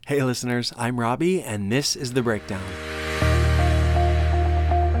Hey listeners, I'm Robbie, and this is The Breakdown.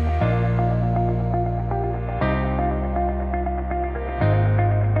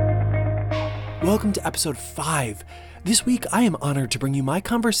 Welcome to episode 5. This week, I am honored to bring you my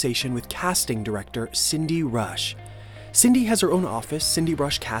conversation with casting director Cindi Rush. Cindi has her own office, Cindi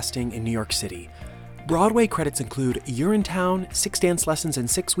Rush Casting, in New York City. Broadway credits include Urinetown, 6 Dance Lessons in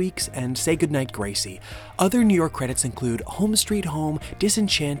 6 Weeks, and Say Goodnight Gracie. Other New York credits include Home Street Home,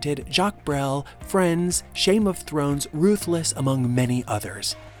 Disenchated, Jacques Brel, Friends, Shame of Thrones, Ruthless, among many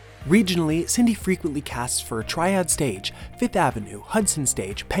others. Regionally, Cindi frequently casts for Triad Stage, Fifth Avenue, Hudson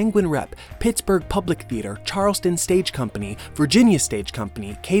Stage, Penguin Rep, Pittsburg Public Theater, Charleston Stage Company, Virginia Stage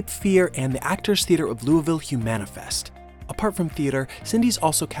Company, Cape Fear, and the Actors Theater of Louisville Humanafest. Apart from theater, Cindi's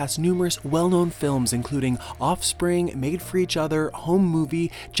also cast numerous well-known films including Offspring, Made for Each Other, Home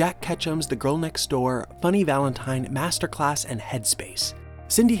Movie, Jack Ketchum's The Girl Next Door, Funny Valentine, Class and Headspace.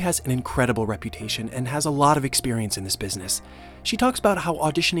 Cindi has an incredible reputation and has a lot of experience in this business. She talks about how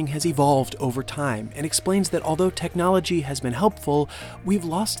auditioning has evolved over time and explains that although technology has been helpful, we've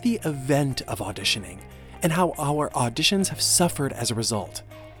lost the event of auditioning and how our auditions have suffered as a result.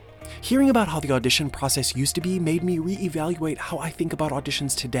 Hearing about how the audition process used to be made me reevaluate how I think about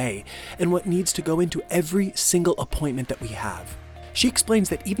auditions today and what needs to go into every single appointment that we have. She explains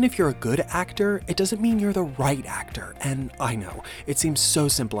that even if you're a good actor, it doesn't mean you're the right actor. And I know, it seems so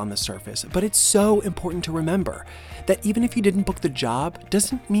simple on the surface, but it's so important to remember that even if you didn't book the job,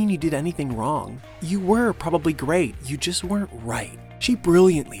 doesn't mean you did anything wrong. You were probably great, you just weren't right. She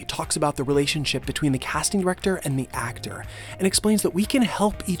brilliantly talks about the relationship between the casting director and the actor and explains that we can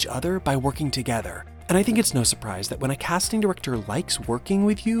help each other by working together. And I think it's no surprise that when a casting director likes working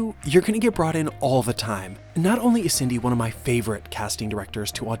with you, you're going to get brought in all the time. Not only is Cindi one of my favorite casting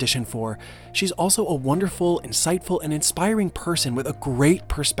directors to audition for, she's also a wonderful, insightful, and inspiring person with a great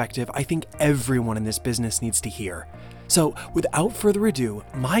perspective I think everyone in this business needs to hear. So, without further ado,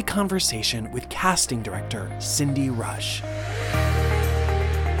 my conversation with casting director Cindi Rush.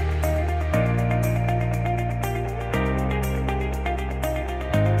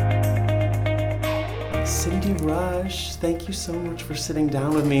 Cindi Rush, thank you so much for sitting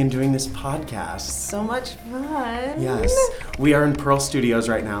down with me and doing this podcast. So much fun. Yes. We are in Pearl Studios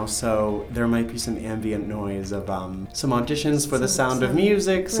right now, so there might be some ambient noise of some auditions for The Sound of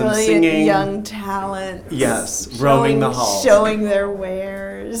Music, some singing. Young talent. Yes, roaming the halls. Showing their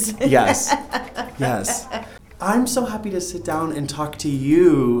wares. Yes, yes. I'm so happy to sit down and talk to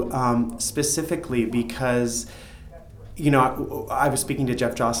you specifically because I was speaking to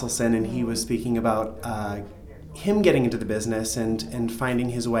Jeff Josselson, and he was speaking about him getting into the business and finding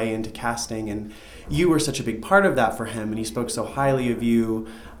his way into casting, and you were such a big part of that for him, and he spoke so highly of you.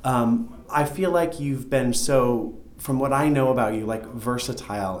 I feel like you've been so, from what I know about you, like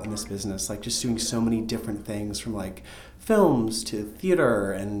versatile in this business, like just doing so many different things from like films to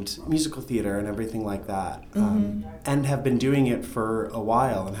theater and musical theater and everything like that. And have been doing it for a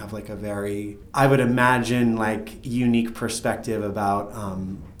while and have like a very, I would imagine, like unique perspective about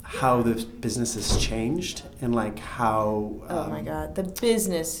how the business has changed and like how... oh my God, the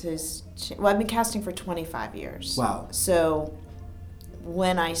business has changed. Well, I've been casting for 25 years. Wow. So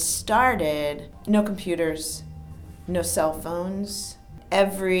when I started, no computers, no cell phones.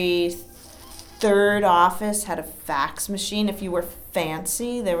 Every third office had a fax machine. If you were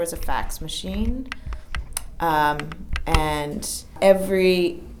fancy, there was a fax machine. And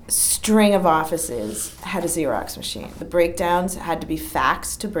every string of offices had a Xerox machine. The breakdowns had to be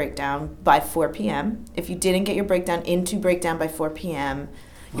faxed to breakdown by 4 p.m. If you didn't get your breakdown into breakdown by 4 p.m.,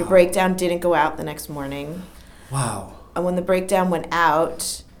 your breakdown didn't go out the next morning. Wow. And when the breakdown went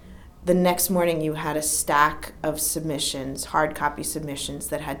out, the next morning you had a stack of submissions, hard copy submissions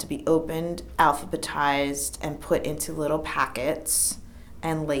that had to be opened, alphabetized, and put into little packets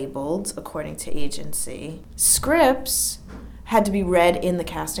and labeled according to agency. Scripts had to be read in the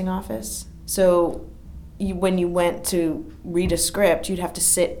casting office. So when you went to read a script, you'd have to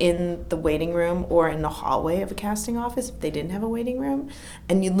sit in the waiting room or in the hallway of a casting office if they didn't have a waiting room.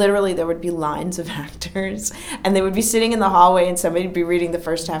 And there would be lines of actors, and they would be sitting in the hallway, and somebody would be reading the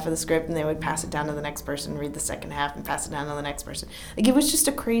first half of the script, and they would pass it down to the next person, read the second half, and pass it down to the next person. Like, it was just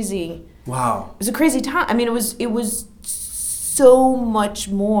a crazy... Wow. It was a crazy time. I mean, it was so much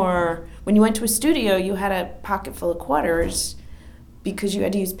more. When you went to a studio, you had a pocket full of quarters because you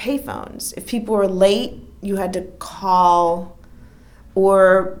had to use payphones. If people were late, you had to call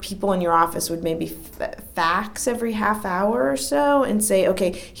Or people in your office would maybe fax every half hour or so and say,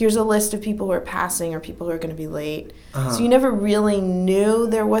 okay, here's a list of people who are passing or people who are going to be late. So you never really knew.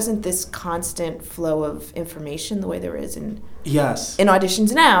 There wasn't this constant flow of information the way there is in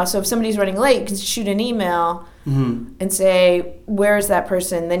auditions now. So if somebody's running late, you can shoot an email and say, where is that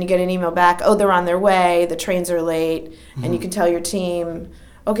person? Then you get an email back, oh, they're on their way, the trains are late, and you can tell your team,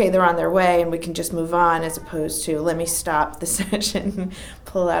 okay, they're on their way, and we can just move on, as opposed to, let me stop the session,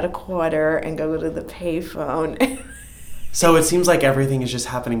 pull out a quarter, and go to the payphone. So it seems like everything is just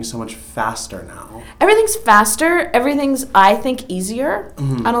happening so much faster now. Everything's faster. Everything's, I think, easier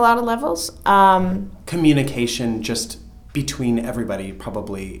on a lot of levels. Communication just between everybody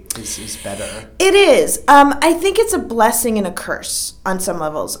probably is better. It is. I think it's a blessing and a curse on some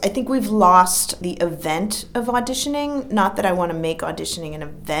levels. I think we've lost the event of auditioning. Not that I want to make auditioning an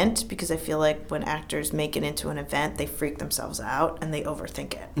event, because I feel like when actors make it into an event, they freak themselves out and they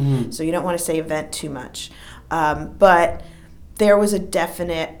overthink it. So you don't want to say event too much. But there was a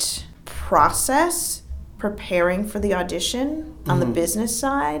definite process preparing for the audition on the business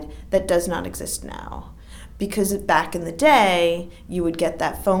side that does not exist now. Because back in the day, you would get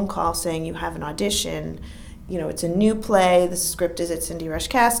that phone call saying you have an audition. You know, it's a new play. The script is at Cindi Rush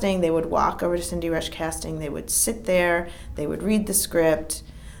Casting. They would walk over to Cindi Rush Casting. They would sit there. They would read the script.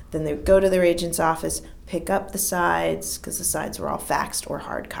 Then they would go to their agent's office, pick up the sides, because the sides were all faxed or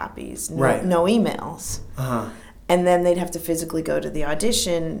hard copies. No emails. And then they'd have to physically go to the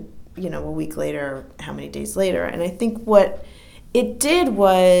audition, you know, a week later, how many days later. And I think what it did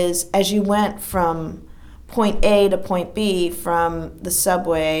was, as you went from point A to point B, from the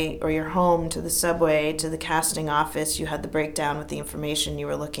subway or your home to the subway to the casting office, you had the breakdown with the information, you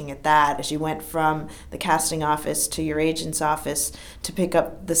were looking at that. As you went from the casting office to your agent's office to pick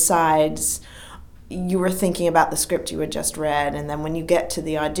up the sides, you were thinking about the script you had just read. And then when you get to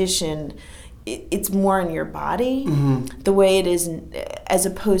the audition, it's more in your body, the way it is, as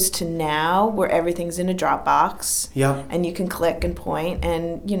opposed to now where everything's in a Dropbox and you can click and point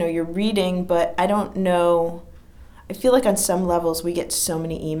and, you know, you're reading. But I don't know, I feel like on some levels we get so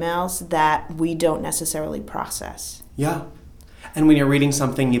many emails that we don't necessarily process. And when you're reading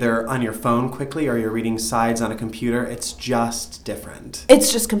something either on your phone quickly or you're reading sides on a computer, it's just different.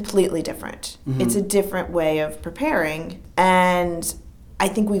 It's just completely different. It's a different way of preparing, and I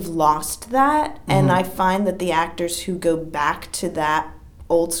think we've lost that, and I find that the actors who go back to that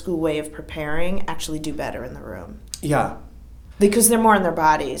old school way of preparing actually do better in the room. Because they're more in their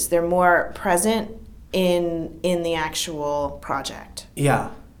bodies. They're more present in the actual project.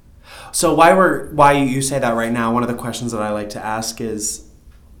 So why you say that right now, one of the questions that I like to ask is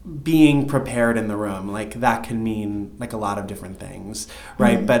being prepared in the room. Like, that can mean like a lot of different things,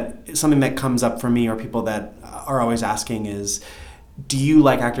 right? But something that comes up for me, or people that are always asking, is, do you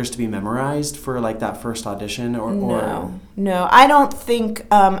like actors to be memorized for like that first audition? No, I don't think.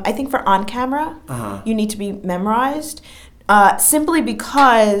 I think for on camera, you need to be memorized. Simply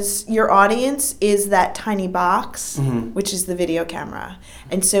because your audience is that tiny box, which is the video camera.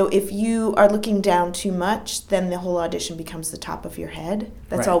 And so if you are looking down too much, then the whole audition becomes the top of your head.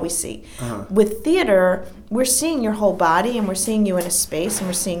 That's all we see. With theater, we're seeing your whole body, and we're seeing you in a space, and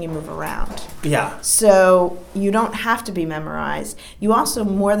we're seeing you move around. So you don't have to be memorized. You also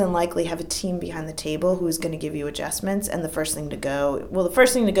more than likely have a team behind the table who is going to give you adjustments, and the first thing to go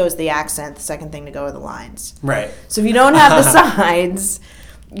is the accent, the second thing to go are the lines. So if you don't have the sides,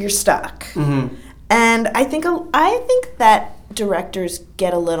 you're stuck. And I think that directors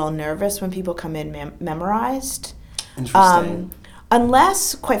get a little nervous when people come in memorized. Interesting.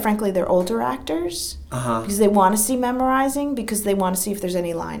 Unless, quite frankly, they're older actors, because they want to see memorizing, because they want to see if there's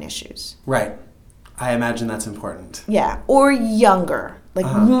any line issues. I imagine that's important. Or younger, like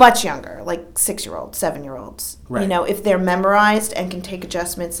much younger, like 6-year-olds, 7-year-olds. You know, if they're memorized and can take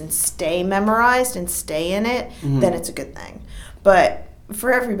adjustments and stay memorized and stay in it, then it's a good thing. But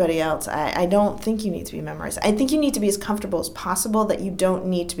for everybody else, I don't think you need to be memorized. I think you need to be as comfortable as possible, that you don't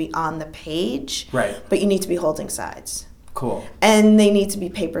need to be on the page, but you need to be holding sides. Cool. And they need to be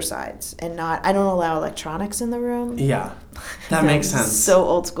paper sides and not, I don't allow electronics in the room. That makes sense. So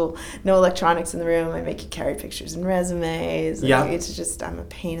old school. No electronics in the room. I make you carry pictures and resumes. It's just, I'm a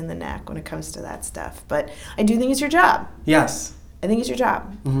pain in the neck when it comes to that stuff. But I do think it's your job. I think it's your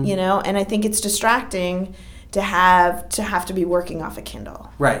job, you know, and I think it's distracting to have to be working off a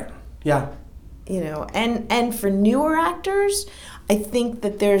Kindle. You know, and for newer actors, I think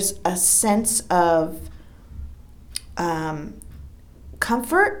that there's a sense of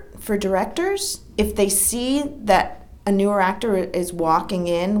comfort for directors if they see that a newer actor is walking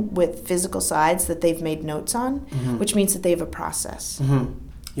in with physical sides that they've made notes on, which means that they have a process.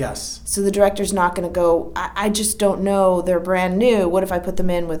 Yes. So the director's not going to go, I just don't know, they're brand new. What if I put them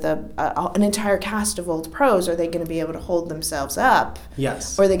in with an entire cast of old pros? Are they going to be able to hold themselves up?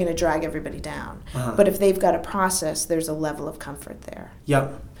 Yes. Or are they going to drag everybody down? But if they've got a process, there's a level of comfort there.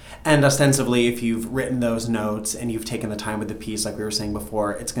 Yep. And ostensibly, if you've written those notes and you've taken the time with the piece, like we were saying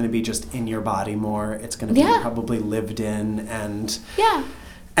before, it's going to be just in your body more. It's going to be probably lived in,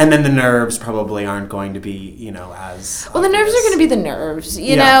 and then the nerves probably aren't going to be, as well, the nerves are going to be the nerves.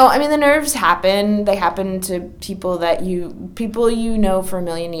 You know, I mean, the nerves happen. They happen to people for a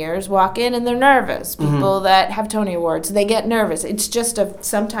million years walk in and they're nervous. People that have Tony Awards, they get nervous. It's just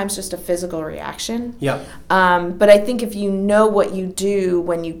sometimes just a physical reaction. Yep. But I think if you know what you do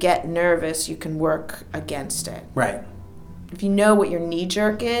when you get nervous, you can work against it. Right. If you know what your knee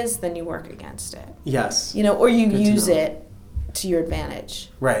jerk is, then you work against it. Yes. Or you use it to your advantage.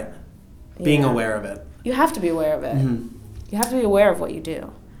 Right. Being aware of it. You have to be aware of it. You have to be aware of what you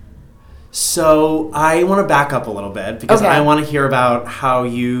do. So I want to back up a little bit because I want to hear about how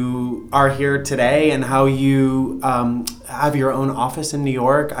you are here today and how you have your own office in New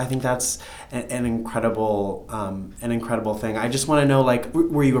York. I think that's an incredible thing. I just want to know,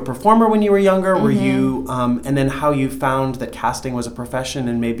 were you a performer when you were younger? Were you, and then how you found that casting was a profession,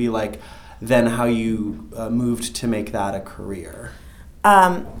 and maybe then how you moved to make that a career?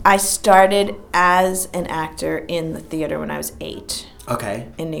 I started as an actor in the theater when I was 8. Okay.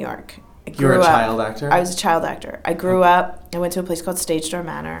 In New York. You were a child actor? I was a child actor. I grew up. I went to a place called Stage Door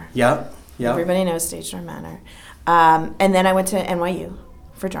Manor. Yep. Everybody knows Stage Door Manor. And then I went to NYU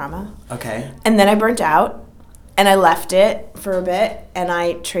for drama. Okay. And then I burnt out, and I left it for a bit, and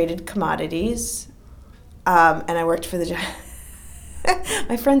I traded commodities, and I worked for the...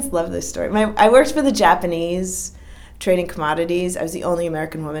 My friends love this story. I worked for the Japanese trading commodities. I was the only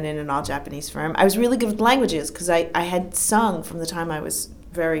American woman in an all-Japanese firm. I was really good with languages because I had sung from the time I was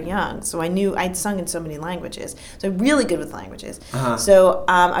very young. So I knew I'd sung in so many languages. So I'm really good with languages. So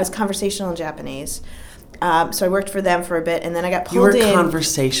I was conversational in Japanese. So I worked for them for a bit, and then I got pulled in. You were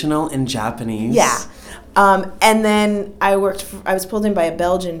conversational in Japanese? Yeah. And then I was pulled in by a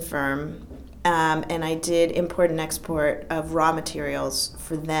Belgian firm. And I did import and export of raw materials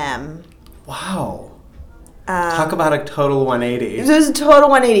for them. Wow. Talk about a total 180. It was a total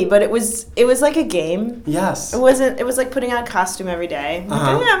 180, but it was like a game. Yes. It was like putting on a costume every day.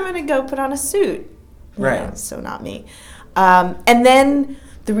 I'm going to go put on a suit. Right. So not me. And then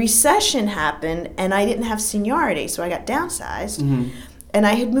the recession happened, and I didn't have seniority, so I got downsized. And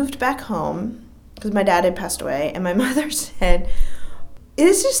I had moved back home because my dad had passed away, and my mother said,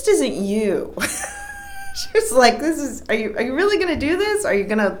 "This just isn't you." She was like, are you really going to do this? Are you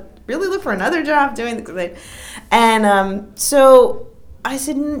going to really look for another job doing this? And so I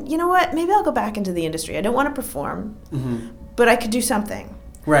said, you know what? Maybe I'll go back into the industry. I don't want to perform, but I could do something.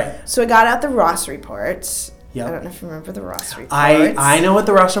 Right. So I got out the Ross reports. Yep. I don't know if you remember the Ross reports. I know what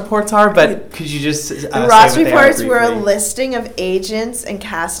the Ross reports are, but could you just the Ross reports were a listing of agents and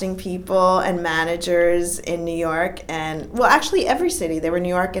casting people and managers in New York and, well, actually every city. They were New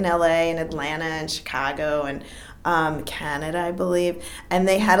York and LA and Atlanta and Chicago and Canada, I believe. And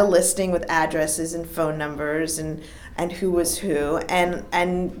they had a listing with addresses and phone numbers and who was who. And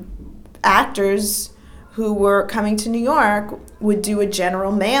actors who were coming to New York would do a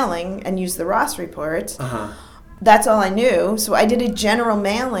general mailing and use the Ross reports. That's all I knew. So I did a general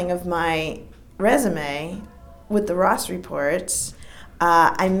mailing of my resume with the Ross reports.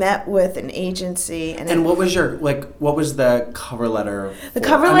 I met with an agency. And what was what was the cover letter? The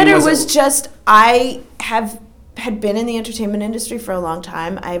cover letter was just, I had been in the entertainment industry for a long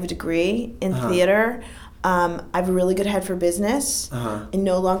time. I have a degree in theater. I have a really good head for business. I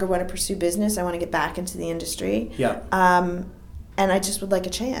no longer want to pursue business. I want to get back into the industry. Yeah. And I just would like a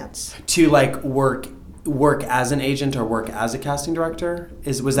chance. To work as an agent or work as a casting director?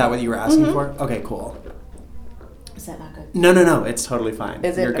 Was that what you were asking for? Okay, cool. Is that not good? No. It's totally fine.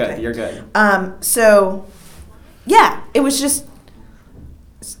 Is it? You're good. Okay. You're good. So, yeah, it was just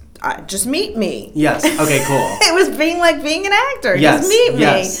meet me. Yes. Okay, cool. It was being an actor. Yes. Just meet me.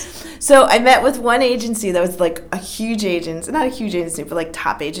 Yes. So I met with one agency that was a huge agency, not a huge agency, but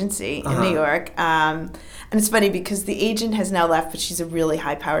top agency in New York. And it's funny because the agent has now left, but she's a really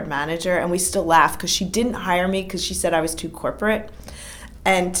high-powered manager, and we still laugh because she didn't hire me because she said I was too corporate.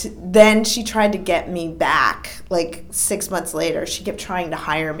 And then she tried to get me back, 6 months later. She kept trying to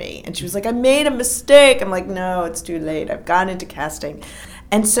hire me, and she was like, "I made a mistake." I'm like, "No, it's too late. I've gone into casting."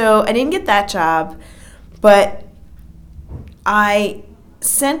 And so I didn't get that job, but I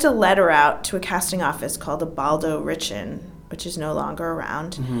sent a letter out to a casting office called Ubaldo Richin, which is no longer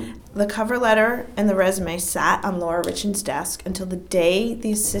around. Mm-hmm. The cover letter and the resume sat on Laura Richin's desk until the day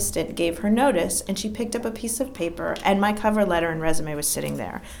the assistant gave her notice, and she picked up a piece of paper, and my cover letter and resume was sitting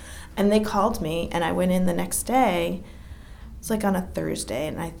there. And they called me, and I went in the next day. It's like on a Thursday,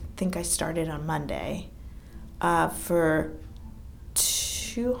 and I think I started on Monday for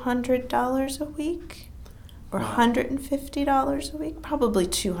 $200 a week or $150 a week, probably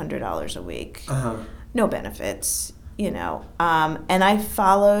 $200 a week. No benefits, and I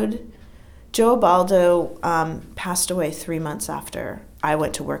followed. Joe Ubaldo passed away 3 months after I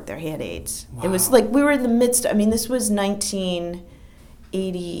went to work there. He had AIDS. Wow. It was like we were in the midst. This was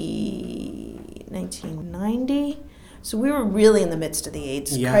 1990. So we were really in the midst of the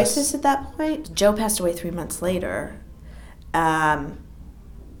AIDS crisis at that point. Joe passed away 3 months later. And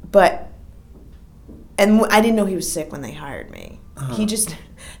I didn't know he was sick when they hired me.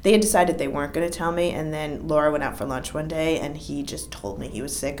 They had decided they weren't going to tell me, and then Laura went out for lunch one day, and he just told me he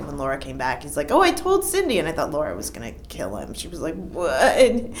was sick, and when Laura came back, he's like, oh, I told Cindi, and I thought Laura was going to kill him. She was like,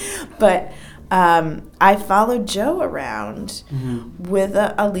 what? But I followed Joe around with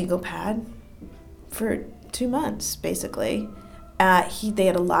a legal pad for 2 months, basically. They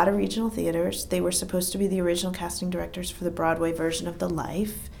had a lot of regional theaters. They were supposed to be the original casting directors for the Broadway version of The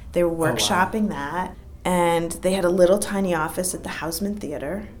Life. They were workshopping that. And they had a little tiny office at the Houseman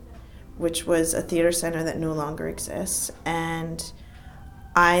Theater, which was a theater center that no longer exists. And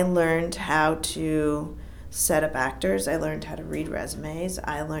I learned how to set up actors. I learned how to read resumes.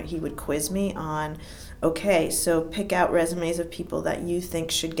 He would quiz me on, okay, so pick out resumes of people that you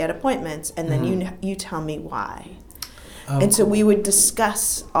think should get appointments, and then you tell me why. So we would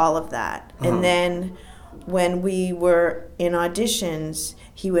discuss all of that. And then when we were in auditions,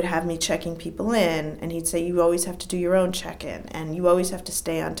 he would have me checking people in, and he'd say, you always have to do your own check-in, and you always have to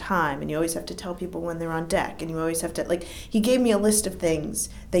stay on time, and you always have to tell people when they're on deck, and you always have to, he gave me a list of things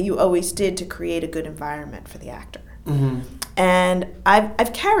that you always did to create a good environment for the actor. And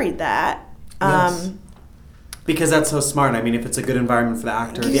I've carried that. Yes. Because that's so smart. If it's a good environment for the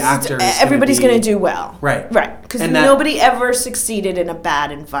actor is everybody's going to do well. Right. Because nobody ever succeeded in a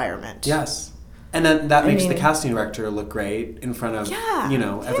bad environment. Yes. And then that makes the casting director look great in front of,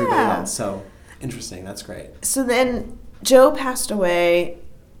 everybody else. So, interesting. That's great. So then Joe passed away.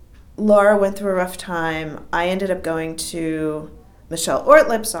 Laura went through a rough time. I ended up going to Michelle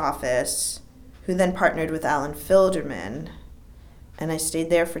Ortlip's office, who then partnered with Alan Filderman. And I stayed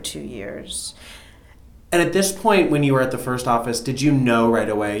there for 2 years. And at this point, when you were at the first office, did you know right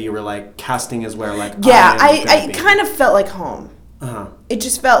away you were casting is where I kind of felt like home. It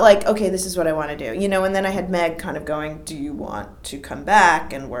just felt like, okay, this is what I want to do. And then I had Meg kind of going, do you want to come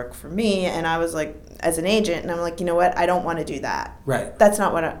back and work for me? And I was like, as an agent, and I'm like, you know what? I don't want to do that. Right. That's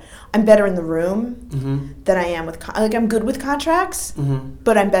not what I'm better in the room than I am with, I'm good with contracts,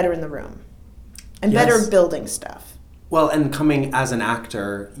 but I'm better in the room. I'm better at building stuff. Well, and coming as an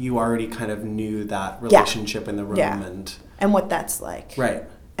actor, you already kind of knew that relationship in the room. Yeah. And what that's like. Right.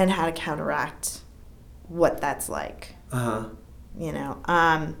 And how to counteract what that's like.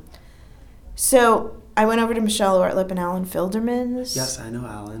 So I went over to Michelle Ortlip and Alan Filderman's. Yes, I know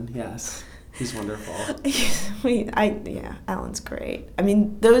Alan. Yes. He's wonderful. Alan's great.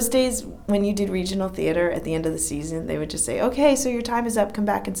 Those days when you did regional theater at the end of the season, they would just say, okay, so your time is up, come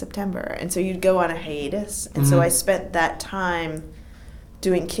back in September. And so you'd go on a hiatus. And so I spent that time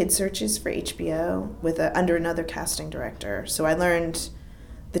doing kid searches for HBO under another casting director. So I learned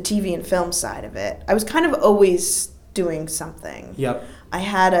the TV and film side of it. I was kind of always doing something. Yep. I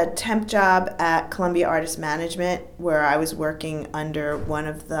had a temp job at Columbia Artist Management where I was working under one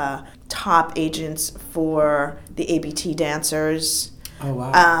of the top agents for the ABT dancers. Oh,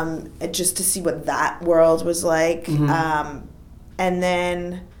 wow. Just to see what that world was like. And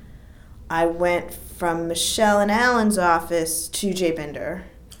then I went from Michelle and Alan's office to Jay Binder.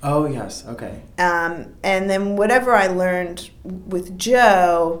 Oh, yes. Okay. And then whatever I learned with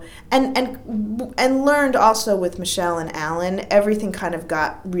Joe and learned also with Michelle and Alan, everything kind of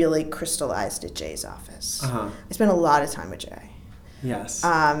got really crystallized at Jay's office. I spent a lot of time with Jay. Yes.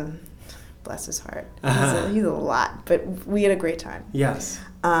 Bless his heart. He's a lot, but we had a great time. Yes.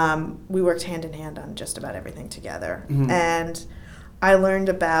 We worked hand in hand on just about everything together. And I learned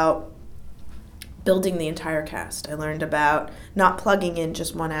about building the entire cast. I learned about not plugging in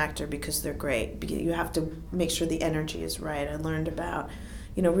just one actor because they're great. Because you have to make sure the energy is right. I learned about,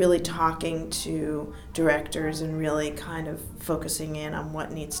 really talking to directors and really kind of focusing in on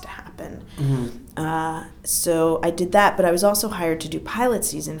what needs to happen. So I did that, but I was also hired to do pilot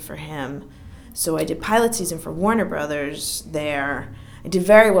season for him. So I did pilot season for Warner Brothers there. I did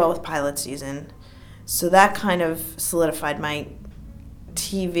very well with pilot season. So that kind of solidified my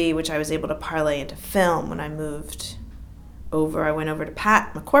TV, which I was able to parlay into film when I moved over. I went over to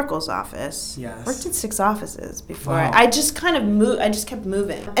Pat McCorkle's office. Yes. Worked in 6 offices before. Wow. I just kind of moved. I just kept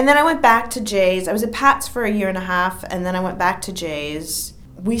moving. And then I went back to Jay's. I was at Pat's for 1.5 years, and then I went back to Jay's.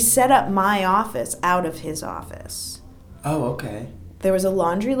 We set up my office out of his office. Oh, okay. There was a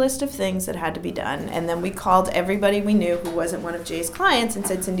laundry list of things that had to be done, and then we called everybody we knew who wasn't one of Jay's clients and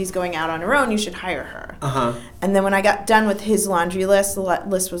said, Cindy's going out on her own, you should hire her. Uh-huh. And then when I got done with his laundry list, the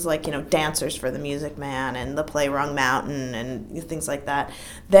list was like, dancers for the Music Man and the play Wrong Mountain and things like that.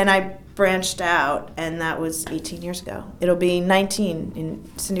 Then I branched out, and that was 18 years ago. It'll be 19,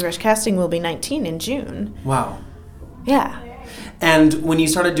 Cindi Rush Casting will be 19 in June. Wow. Yeah. And when you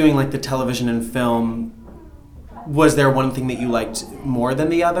started doing like the television and film, was there one thing that you liked more than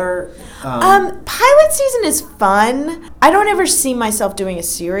the other? Pilot season is fun. I don't ever see myself doing a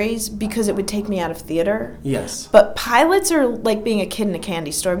series because it would take me out of theater. Yes. But pilots are like being a kid in a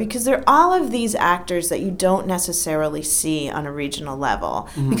candy store because they're all of these actors that you don't necessarily see on a regional level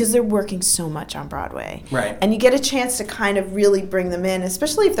because they're working so much on Broadway. Right. And you get a chance to kind of really bring them in,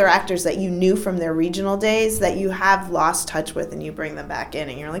 especially if they're actors that you knew from their regional days that you have lost touch with, and you bring them back in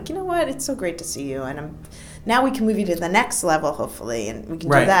and you're like, you know what, it's so great to see you, and now we can move you to the next level, hopefully, and we can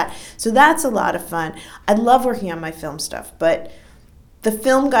do that. So that's a lot of fun. I love working on my film stuff, but the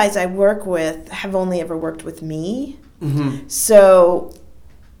film guys I work with have only ever worked with me. Mm-hmm. So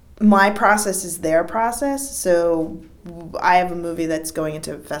my process is their process. So I have a movie that's going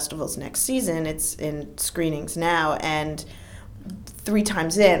into festivals next season. It's in screenings now, and 3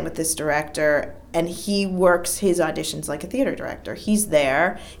 times in with this director, and he works his auditions like a theater director. He's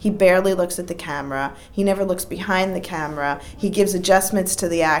there. He barely looks at the camera. He never looks behind the camera. He gives adjustments to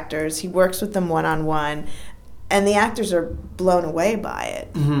the actors. He works with them one-on-one. And the actors are blown away by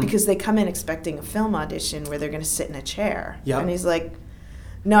it because they come in expecting a film audition where they're going to sit in a chair. Yep. And he's like,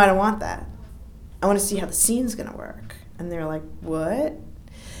 no, I don't want that. I want to see how the scene's going to work. And they're like, what?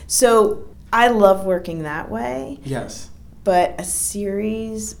 So I love working that way. Yes. But a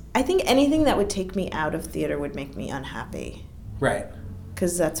series, I think anything that would take me out of theater would make me unhappy. Right.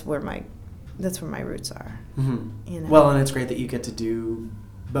 Because that's where my roots are. Mm-hmm. Well, and it's great that you get to do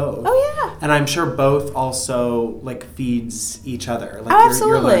both. Oh, yeah. And I'm sure both also like feeds each other. Like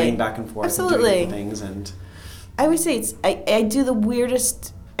absolutely. You're learning back and forth absolutely. and doing different things. And I always say I do the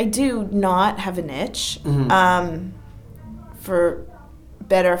weirdest. I do not have a niche. For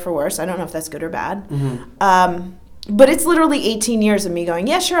better or for worse. I don't know if that's good or bad. But it's literally 18 years of me going,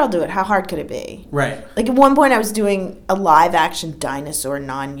 yeah, sure, I'll do it. How hard could it be? Right. Like at one point I was doing a live-action dinosaur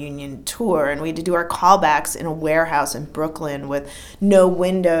non-union tour, and we had to do our callbacks in a warehouse in Brooklyn with no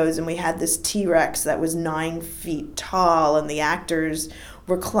windows, and we had this T-Rex that was 9 feet tall, and the actors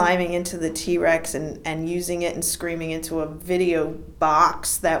were climbing into the T-Rex and using it and screaming into a video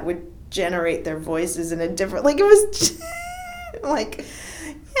box that would generate their voices in a different... Like, it was like...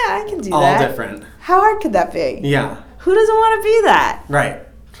 Yeah, I can do all that. All different. How hard could that be? Yeah. Who doesn't want to be that? Right.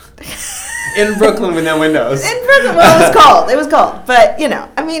 In Brooklyn with no windows. In Brooklyn, well, it was cold. It was cold. But,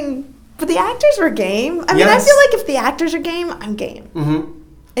 I mean, but the actors were game. I mean, yes. I feel like if the actors are game, I'm game. Mm-hmm.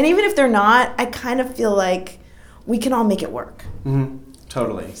 And even if they're not, I kind of feel like we can all make it work. Mm-hmm.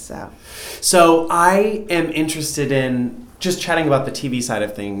 Totally. So I am interested in just chatting about the TV side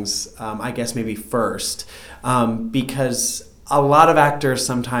of things, I guess maybe first, because a lot of actors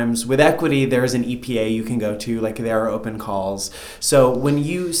sometimes, with equity, there's an EPA you can go to, like there are open calls. So when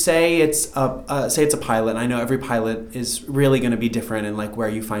you say it's a pilot, and I know every pilot is really going to be different in like where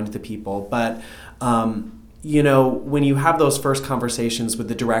you find the people, but when you have those first conversations with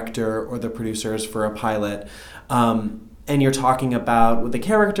the director or the producers for a pilot, and you're talking about with the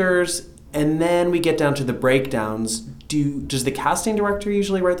characters, and then we get down to the breakdowns, does the casting director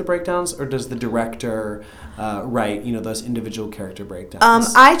usually write the breakdowns, or does the director write, those individual character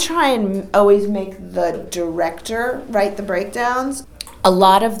breakdowns? I try and always make the director write the breakdowns. A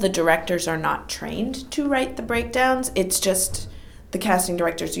lot of the directors are not trained to write the breakdowns. It's just the casting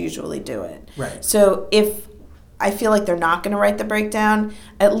directors usually do it. Right. So if I feel like they're not going to write the breakdown,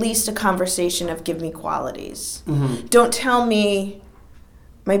 at least a conversation of give me qualities. Mm-hmm. Don't tell me...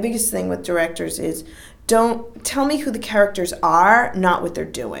 My biggest thing with directors is don't tell me who the characters are, not what they're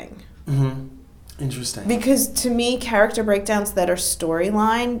doing. Mm-hmm. Interesting. Because to me, character breakdowns that are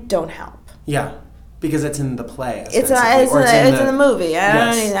storyline don't help. Yeah. Because it's in the play. It's in the movie.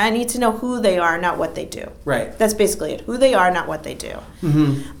 I need to know who they are, not what they do. Right. That's basically it. Who they are, not what they do.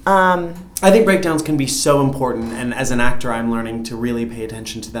 I think breakdowns can be so important, and as an actor, I'm learning to really pay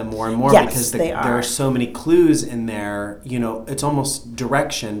attention to them more and more because there are so many clues in there. You know, it's almost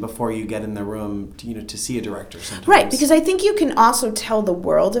direction before you get in the room, to see a director sometimes. Right, because I think you can also tell the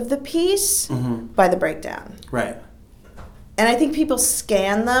world of the piece by the breakdown. Right. And I think people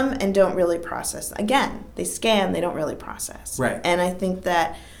scan them and don't really process. Again, they scan, they don't really process. Right. And I think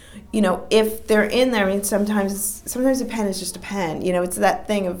that, if they're in there, I mean, sometimes a pen is just a pen. It's that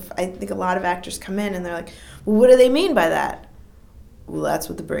thing of, I think a lot of actors come in and they're like, well, what do they mean by that? Well, that's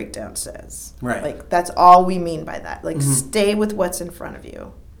what the breakdown says. Right. Like, that's all we mean by that. Like, stay with what's in front of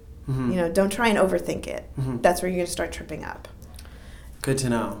you. Don't try and overthink it. That's where you're going to start tripping up. Good to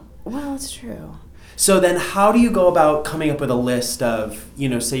know. Well, it's true. So then how do you go about coming up with a list of,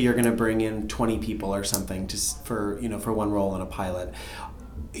 say you're going to bring in 20 people or something for one role in a pilot?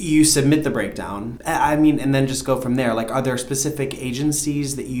 You submit the breakdown, and then just go from there. Like, are there specific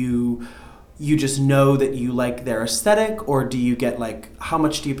agencies that you just know that you like their aesthetic, or do you get, like, how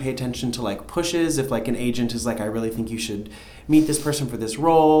much do you pay attention to, like, pushes? If, like, an agent is like, I really think you should meet this person for this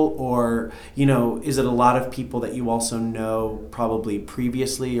role, or, is it a lot of people that you also know probably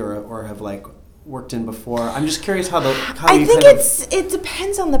previously or have, like, worked in before? I'm just curious how I think it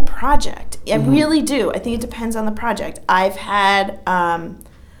depends on the project. I really do. I think it depends on the project. I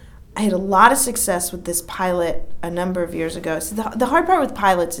had a lot of success with this pilot a number of years ago. So the hard part with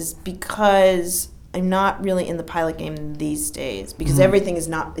pilots is because I'm not really in the pilot game these days, because everything it's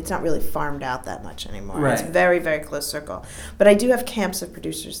not really farmed out that much anymore. Right. It's very, very close circle. But I do have camps of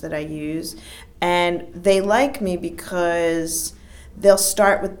producers that I use, and they like me because they'll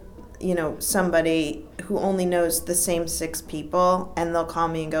start with somebody who only knows the same 6 people, and they'll call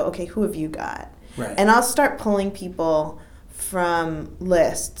me and go, okay, who have you got? Right. And I'll start pulling people from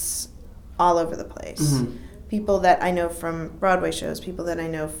lists all over the place. People that I know from Broadway shows, people that I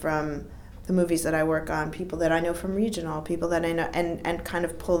know from the movies that I work on, people that I know from regional, people that I know, and kind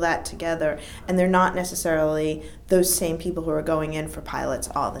of pull that together. And they're not necessarily those same people who are going in for pilots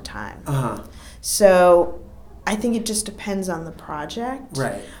all the time. So I think it just depends on the project.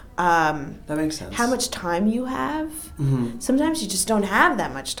 Right. That makes sense. How much time you have. Sometimes you just don't have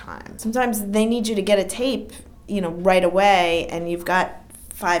that much time. Sometimes they need you to get a tape, right away, and you've got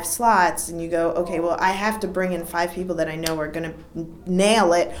 5 slots, and you go, okay, well, I have to bring in 5 people that I know are going to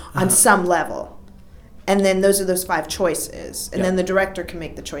nail it on some level. And then those are those 5 choices. And then the director can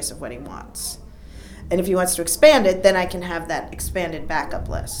make the choice of what he wants. And if he wants to expand it, then I can have that expanded backup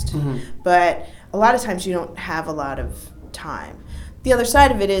list. But a lot of times you don't have a lot of time. The other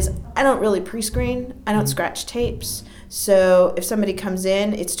side of it is I don't really pre-screen. I don't scratch tapes. So if somebody comes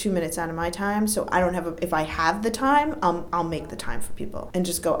in, it's 2 minutes out of my time. So I don't have if I have the time, I'll make the time for people and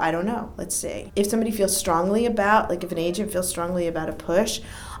just go, I don't know, let's see. If somebody feels strongly about, like if an agent feels strongly about a push,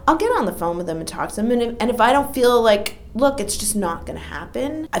 I'll get on the phone with them and talk to them. And if I don't feel like, look, it's just not going to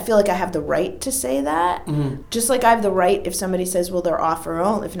happen, I feel like I have the right to say that. Just like I have the right if somebody says, well, they're offer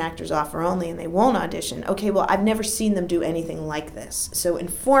only, if an actor's offer only and they won't audition. Okay, well, I've never seen them do anything like this. So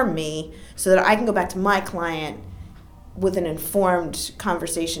inform me so that I can go back to my client with an informed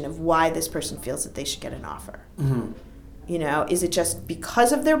conversation of why this person feels that they should get an offer. Is it just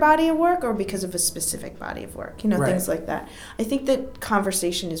because of their body of work or because of a specific body of work? Things like that. I think that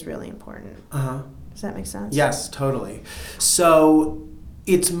conversation is really important. Does that make sense? Yes, totally. So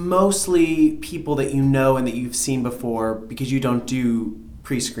it's mostly people that you know and that you've seen before, because you don't do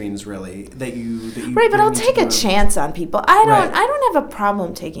pre-screens really, that you right, but I'll take a chance on people. I don't have a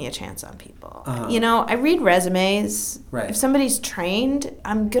problem taking a chance on people. I read resumes. Right. If somebody's trained,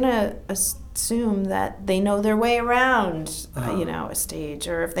 I'm gonna assume that they know their way around a stage,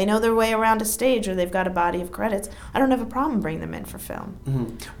 or if they know their way around a stage, or they've got a body of credits, I don't have a problem bringing them in for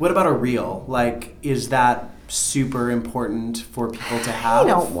film. What about a reel? Like, is that super important for people to have? I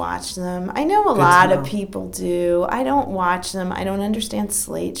don't watch them. I know a lot of people do. I don't watch them. I don't understand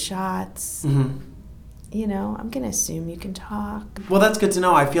slate shots. I'm going to assume you can talk. Well, that's good to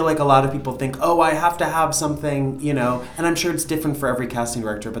know. I feel like a lot of people think, oh, I have to have something, and I'm sure it's different for every casting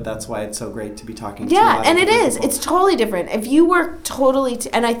director, but that's why it's so great to be talking to a lot of and it is. people. It's totally different. If you work totally,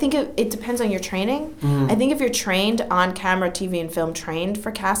 and I think it depends on your training. I think if you're trained on camera, TV, and film, trained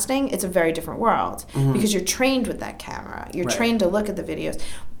for casting, it's a very different world because you're trained with that camera. You're trained to look at the videos.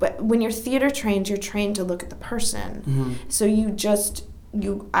 But when you're theater trained, you're trained to look at the person. So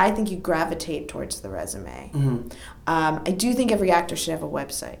I think you gravitate towards the resume. I do think every actor should have a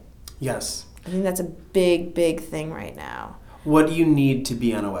website. Yes. I think that's a big, big thing right now. What do you need to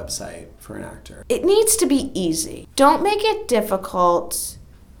be on a website for an actor? It needs to be easy. Don't make it difficult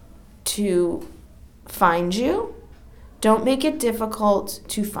to find you. Don't make it difficult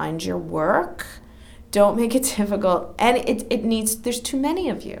to find your work. Don't make it difficult. And there's too many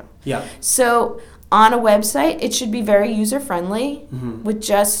of you. Yeah. So on a website, it should be very user-friendly with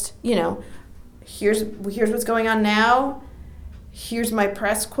just, here's what's going on now. Here's my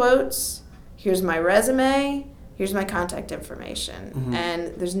press quotes. Here's my resume. Here's my contact information.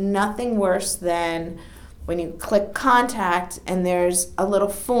 And there's nothing worse than when you click contact and there's a little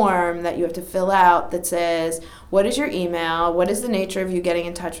form that you have to fill out that says, what is your email? What is the nature of you getting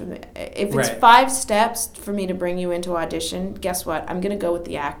in touch with me? If it's 5 steps for me to bring you into audition, guess what? I'm going to go with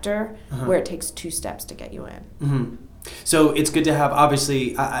the actor where it takes 2 steps to get you in. So it's good to have,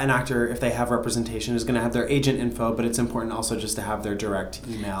 obviously, an actor, if they have representation, is going to have their agent info, but it's important also just to have their direct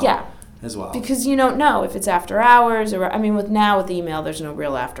email as well. Because you don't know if it's after hours or, with email, there's no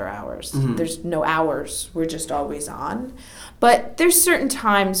real after hours. There's no hours. We're just always on. But there's certain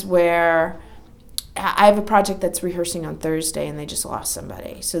times where I have a project that's rehearsing on Thursday and they just lost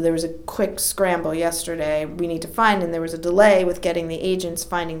somebody. So there was a quick scramble yesterday we need to find, and there was a delay with getting the agents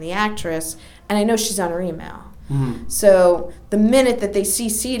finding the actress, and I know she's on her email. So the minute that they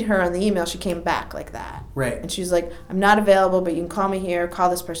CC'd her on the email, she came back like that. Right. And she's like, I'm not available, but you can call me here, call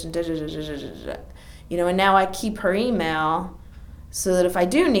this person, and now I keep her email so that if I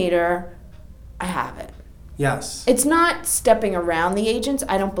do need her, I have it. Yes. It's not stepping around the agents.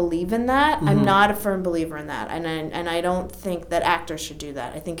 I don't believe in that. I'm not a firm believer in that. And I don't think that actors should do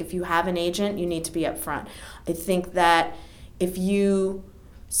that. I think if you have an agent, you need to be upfront. I think that if you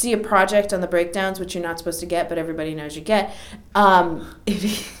see a project on the breakdowns, which you're not supposed to get, but everybody knows you get,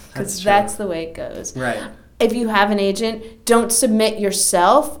 because that's the way it goes. Right. If you have an agent, don't submit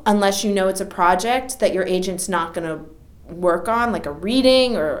yourself unless you know it's a project that your agent's not going to work on, like a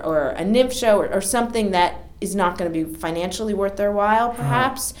reading or a nymph show or something that is not going to be financially worth their while,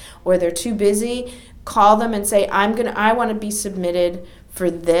 perhaps, or they're too busy. Call them and say, I want to be submitted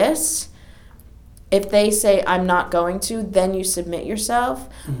for this. If they say, I'm not going to, then you submit yourself.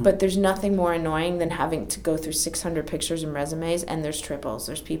 But there's nothing more annoying than having to go through 600 pictures and resumes, and there's triples.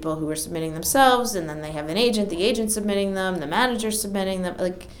 There's people who are submitting themselves, and then they have an agent, the agent submitting them, the manager submitting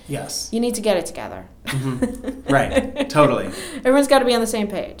them. Yes. You need to get it together. Right. Totally. Everyone's got to be on the same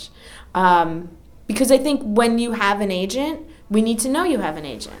page. Because I think when you have an agent, we need to know you have an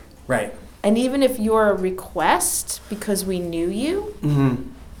agent. Right. And even if you're a request because we knew you,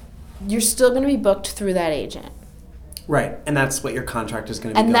 you're still going to be booked through that agent. Right, and that's what your contract is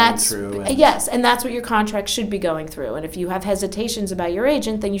going to be going through. Yes, and that's what your contract should be going through. And if you have hesitations about your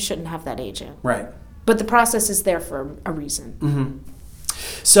agent, then you shouldn't have that agent. Right. But the process is there for a reason.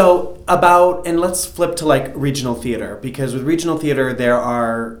 So and let's flip to regional theater, because with regional theater there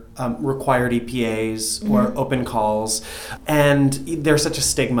are required EPAs or open calls, and there's such a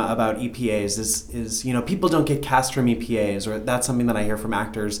stigma about EPAs is people don't get cast from EPAs, or that's something that I hear from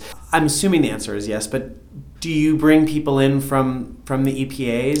actors. I'm assuming the answer is yes, but do you bring people in from the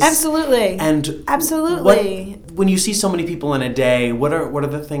EPAs? Absolutely. And absolutely. When you see so many people in a day, what are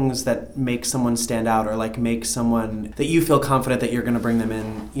the things that make someone stand out, or make someone that you feel confident that you're going to bring them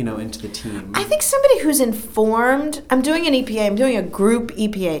in, into the team? I think somebody who's informed. I'm doing an EPA. I'm doing a group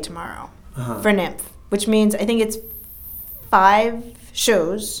EPA tomorrow for NYMT, which means I think it's 5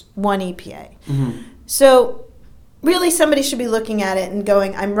 shows, 1 EPA. So really, somebody should be looking at it and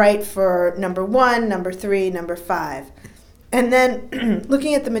going, I'm right for number 1, number 3, number 5. And then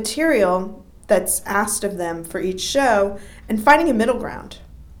looking at the material that's asked of them for each show and finding a middle ground.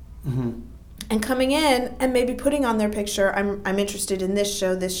 And coming in and maybe putting on their picture, I'm interested in this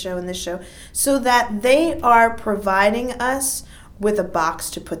show, and this show, so that they are providing us with a box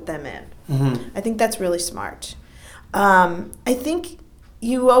to put them in. I think that's really smart. I think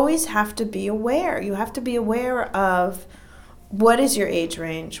you always have to be aware. You have to be aware of what is your age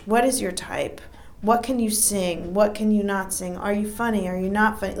range, what is your type, what can you sing, what can you not sing, are you funny, are you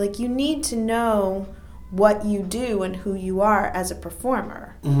not funny? You need to know what you do and who you are as a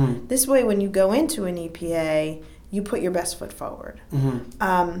performer. This way, when you go into an EPA, you put your best foot forward.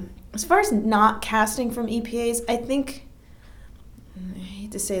 As far as not casting from EPAs, I think, I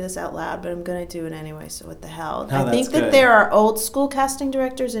hate to say this out loud, but I'm going to do it anyway, so what the hell. I think that there are old school casting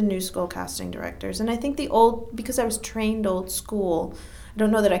directors and new school casting directors. And I think because I was trained old school, I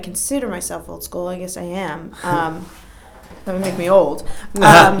don't know that I consider myself old school. I guess I am. That would make me old.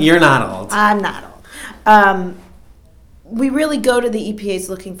 You're not old. I'm not old. We really go to the EPAs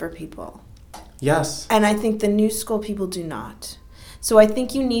looking for people. Yes. And I think the new school people do not. So I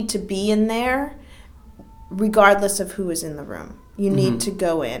think you need to be in there regardless of who is in the room. You need to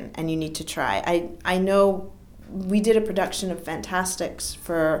go in and you need to try. I know we did a production of Fantastics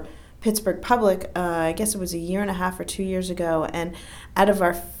for Pittsburg Public, I guess it was 1.5 or 2 years ago, and out of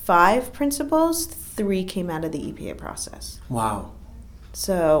our 5 principals, 3 came out of the EPA process. Wow.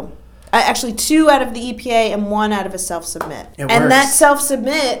 So, actually 2 out of the EPA and 1 out of a self-submit. It and works. that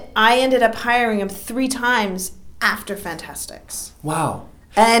self-submit, I ended up hiring him 3 times after Fantastics. Wow.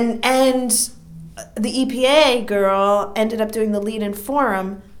 And the EPA girl ended up doing the lead in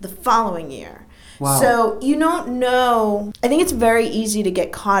Forum the following year. Wow. So you don't know. I think it's very easy to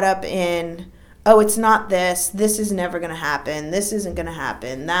get caught up in, oh, it's not this. This is never going to happen. This isn't going to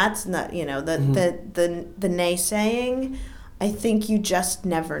happen. That's not, the naysaying. I think you just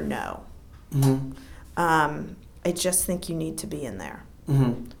never know. I just think you need to be in there.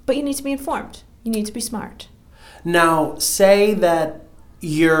 But you need to be informed. You need to be smart. Now, say that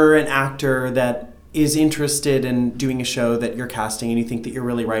you're an actor that is interested in doing a show that you're casting and you think that you're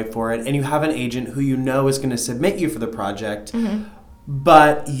really right for it, and you have an agent who you know is going to submit you for the project,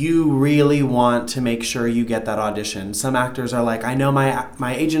 but you really want to make sure you get that audition. Some actors are like, I know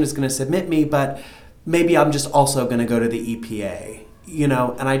my agent is going to submit me, but maybe I'm just also going to go to the EPA. And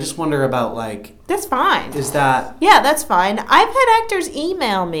I just wonder about, That's fine. Is that... Yeah, that's fine. I've had actors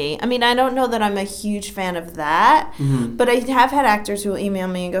email me. I mean, I don't know that I'm a huge fan of that, but I have had actors who will email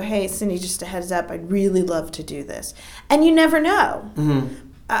me and go, hey, Cindi, just a heads up, I'd really love to do this. And you never know.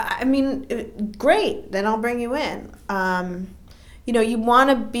 I mean, great, then I'll bring you in. You want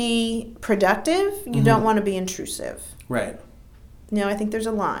to be productive. You don't want to be intrusive. Right. I think there's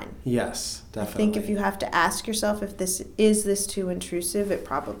a line. Yes, definitely. I think if you have to ask yourself if this is too intrusive, it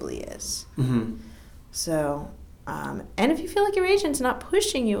probably is. So, and if you feel like your agent's not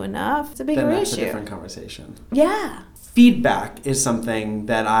pushing you enough, it's a bigger issue. Then that's a different conversation. Yeah. Feedback is something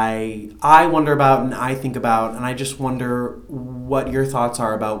that I wonder about and I think about, and I just wonder what your thoughts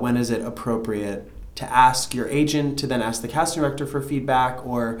are about when is it appropriate to ask your agent to then ask the casting director for feedback,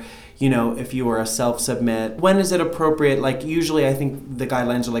 or if you were a self-submit, when is it appropriate? Usually I think the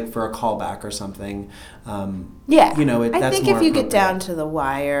guidelines are for a callback or something. Yeah. That's I think more if you get appropriate. down to the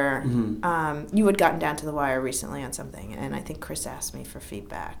wire, you had gotten down to the wire recently on something, and I think Chris asked me for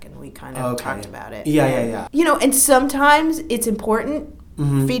feedback, and we kind of talked about it. Yeah. And sometimes it's important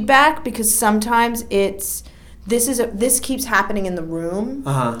feedback, because sometimes it's, this keeps happening in the room,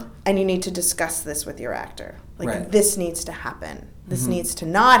 and you need to discuss this with your actor. This needs to happen. This needs to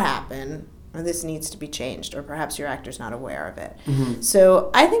not happen, or this needs to be changed, or perhaps your actor's not aware of it.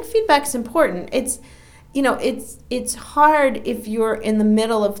 So I think feedback's important. It's, it's hard if you're in the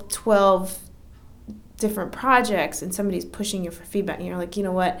middle of 12 different projects and somebody's pushing you for feedback, and you're like, you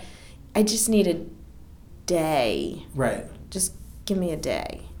know what, I just need a day. Right. Just give me a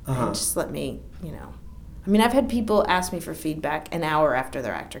day, and just let me, I mean, I've had people ask me for feedback an hour after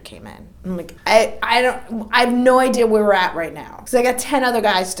their actor came in. I'm like, I have no idea where we're at right now, because I got 10 other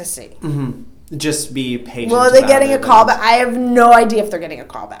guys to see. Just be patient. Well, are they getting a callback? I have no idea if they're getting a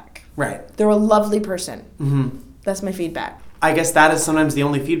callback. Right. They're a lovely person. That's my feedback. I guess that is sometimes the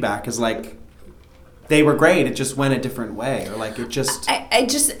only feedback is they were great, it just went a different way, or it just... I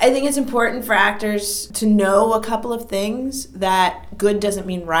think it's important for actors to know a couple of things, that good doesn't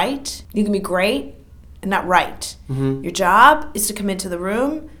mean right. You can be great and not right. Your job is to come into the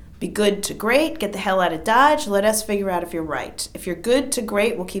room, be good to great, get the hell out of Dodge, let us figure out if you're right. If you're good to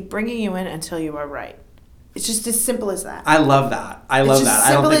great, we'll keep bringing you in until you are right. It's just as simple as that. I love that. I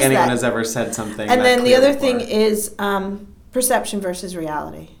don't think anyone has ever said something And that then the other before. thing is perception versus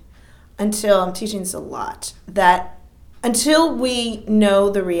reality. I'm teaching this a lot, that until we know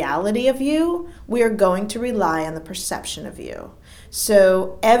the reality of you, we are going to rely on the perception of you.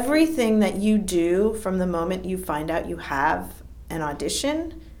 So everything that you do from the moment you find out you have an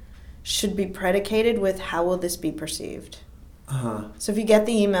audition should be predicated with, how will this be perceived? So if you get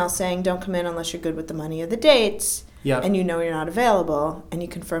the email saying don't come in unless you're good with the money or the dates, and you know you're not available, and you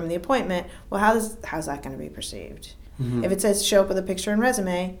confirm the appointment, well, how's that going to be perceived? If it says show up with a picture and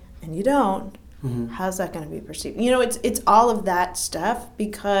resume and you don't, how's that going to be perceived? It's all of that stuff,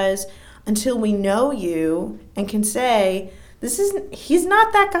 because until we know you and can say, he's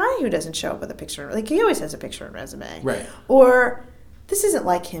not that guy who doesn't show up with a picture. He always has a picture and resume. Right. Or this isn't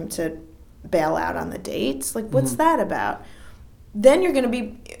like him to bail out on the dates. What's that about? Then you're going to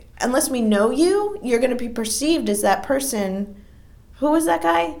be, unless we know you, you're going to be perceived as that person. Who was that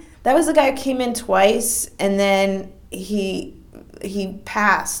guy? That was the guy who came in twice, and then he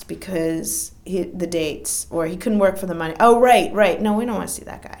passed because the dates, or he couldn't work for the money. Oh, right. No, we don't want to see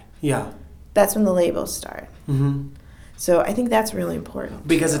that guy. Yeah. That's when the labels start. So I think that's really important.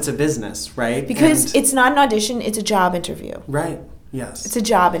 Because it's a business, right? Because it's not an audition, it's a job interview. Right, yes. It's a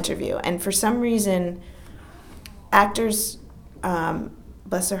job interview. And for some reason, actors,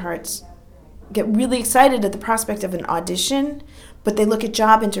 bless their hearts, get really excited at the prospect of an audition, but they look at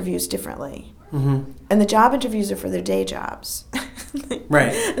job interviews differently. Mm-hmm. And the job interviews are for their day jobs.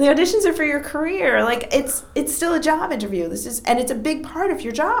 Right. And the auditions are for your career. Like, it's still a job interview. And it's a big part of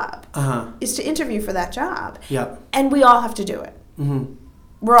your job, is to interview for that job. Yep. And we all have to do it. Mm-hmm.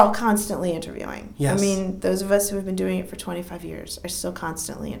 We're all constantly interviewing. Yes. I mean, those of us who have been doing it for 25 years are still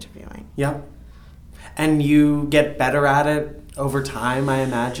constantly interviewing. Yep. And you get better at it over time, I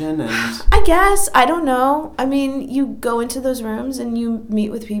imagine, and I guess. I don't know. I mean, you go into those rooms and you meet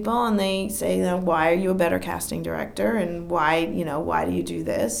with people and they say, why are you a better casting director? And why do you do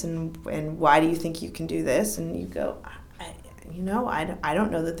this? And why do you think you can do this? And you go, I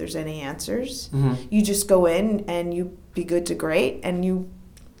don't know that there's any answers. Mm-hmm. You just go in and you be good to great and you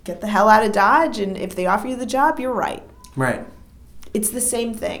get the hell out of Dodge. And if they offer you the job, you're right. Right. It's the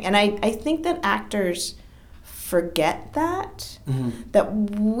same thing. And I think that actors forget that, that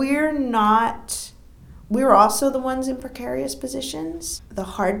we're also the ones in precarious positions. The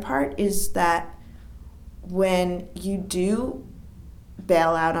hard part is that when you do bail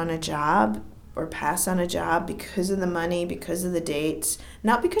out on a job or pass on a job because of the money, because of the dates,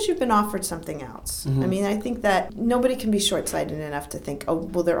 not because you've been offered something else. Mm-hmm. I mean, I think that nobody can be short-sighted enough to think, oh,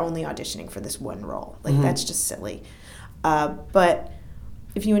 well, they're only auditioning for this one role. Like, that's just silly. But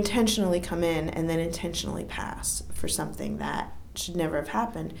if you intentionally come in and then intentionally pass for something that should never have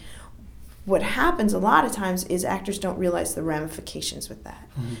happened, what happens a lot of times is actors don't realize the ramifications with that.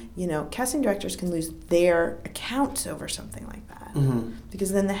 Mm-hmm. Casting directors can lose their accounts over something like that. Mm-hmm.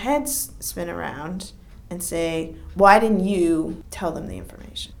 Because then the heads spin around and say, why didn't you tell them the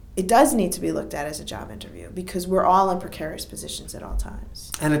information? It does need to be looked at as a job interview because we're all in precarious positions at all times.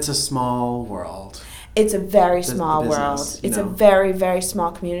 And it's a small world. It's a very small world. It's a very, very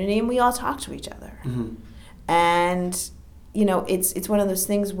small community, and we all talk to each other. Mm-hmm. And, it's one of those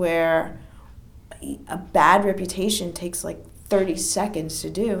things where a bad reputation takes like 30 seconds to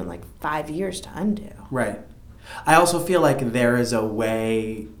do and like 5 years to undo. Right. I also feel like there is a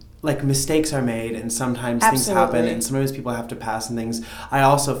way, like mistakes are made and sometimes things happen and sometimes people have to pass and things. I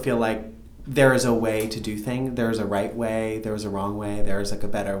also feel like there is a way to do things. There is a right way. There is a wrong way. There is like a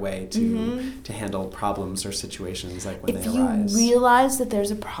better way to handle problems or situations like when they arise. If you realize that there's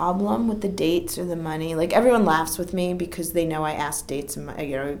a problem with the dates or the money, like everyone laughs with me because they know I asked dates and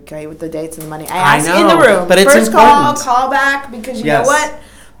with the dates and the money. I ask in the room. But it's First important. call back because you know what?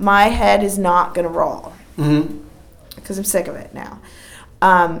 My head is not going to roll because I'm sick of it now.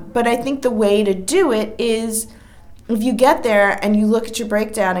 But I think the way to do it is, if you get there and you look at your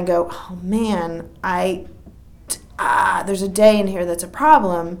breakdown and go, oh man, there's a day in here that's a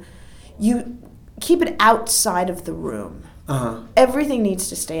problem, you keep it outside of the room. Uh-huh. Everything needs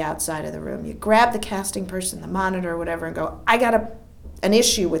to stay outside of the room. You grab the casting person, the monitor, whatever, and go, I got an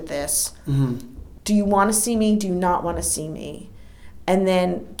issue with this. Mm-hmm. Do you want to see me? Do you not want to see me? And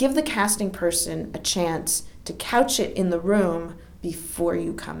then give the casting person a chance to couch it in the room before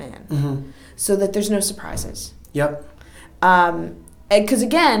you come in so that there's no surprises. Yep. Because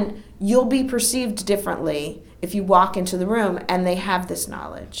again, you'll be perceived differently if you walk into the room and they have this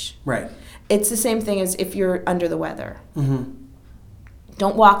knowledge. Right. It's the same thing as if you're under the weather. Mm-hmm.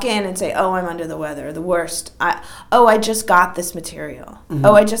 Don't walk in and say, oh, I'm under the weather, the worst. I just got this material. Mm-hmm.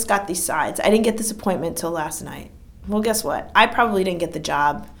 Oh, I just got these sides. I didn't get this appointment till last night. Well, guess what? I probably didn't get the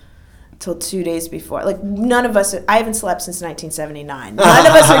job till 2 days before. Like, none of us, I haven't slept since 1979. None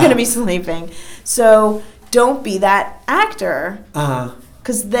of us are going to be sleeping. So don't be that actor.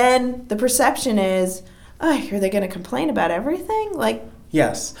 Because then the perception is, are they going to complain about everything? Like,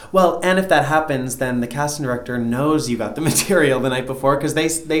 yes. Well, and if that happens, then the casting director knows you got the material the night before because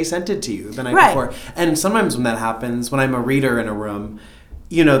they sent it to you the night before. And sometimes when that happens, when I'm a reader in a room,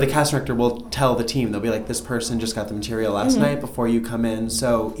 the casting director will tell the team, they'll be like, this person just got the material last night before you come in.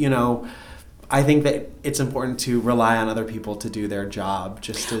 So, I think that it's important to rely on other people to do their job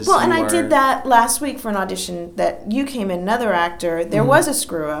just as I did that last week for an audition that you came in, another actor. There was a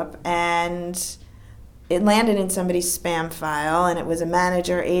screw-up, and it landed in somebody's spam file, and it was a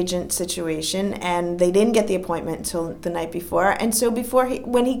manager-agent situation, and they didn't get the appointment until the night before. And so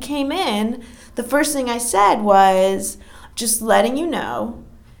when he came in, the first thing I said was, just letting you know,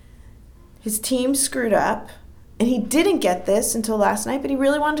 his team screwed up, and he didn't get this until last night, but he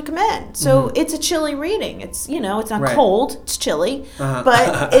really wanted to come in. So it's a chilly reading. It's, it's not cold, it's chilly,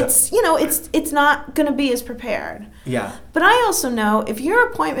 but it's, it's not going to be as prepared. Yeah. But I also know if your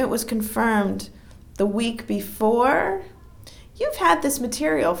appointment was confirmed the week before, you've had this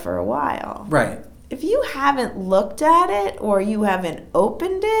material for a while. Right. If you haven't looked at it or you haven't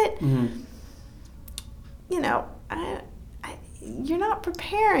opened it, you know, you're not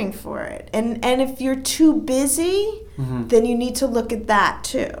preparing for it. And if you're too busy, then you need to look at that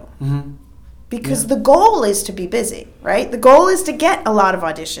too. Because the goal is to be busy, right? The goal is to get a lot of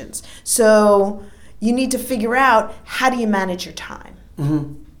auditions. So you need to figure out, how do you manage your time?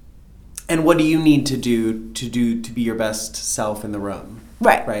 And what do you need to do to be your best self in the room?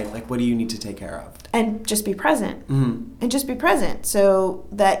 Right. Right? Like, what do you need to take care of? And just be present. And just be present so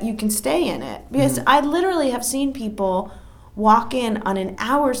that you can stay in it. Because I literally have seen people walk in on an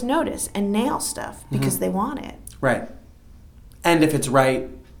hour's notice and nail stuff because they want it. Right. And if it's right,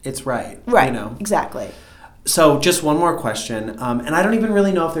 it's right. Right. You know? Exactly. So just one more question. And I don't even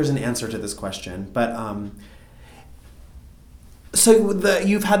really know if there's an answer to this question, but so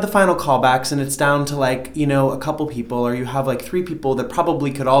you've had the final callbacks and it's down to like, you know, a couple people, or you have like 3 people that probably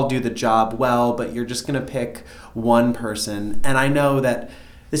could all do the job well, but you're just going to pick one person. And I know that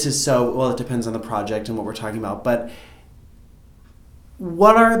this is it depends on the project and what we're talking about, but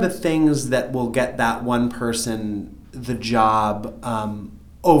what are the things that will get that one person the job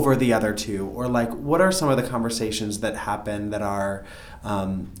over the other 2? Or like, what are some of the conversations that happen that are,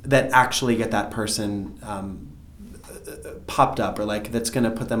 that actually get that person popped up, or like that's going to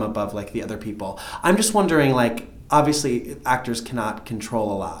put them above like the other people? I'm just wondering, like, obviously actors cannot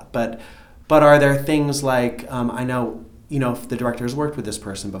control a lot, but are there things like, I know, you know, if the director has worked with this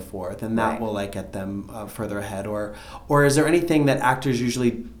person before, then that will like get them further ahead, or is there anything that actors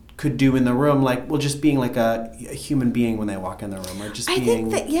usually could do in the room, like, well, just being like a human being when they walk in the room, or just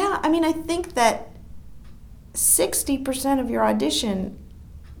being... I think that 60% of your audition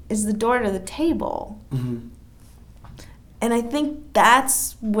is the door to the table. And I think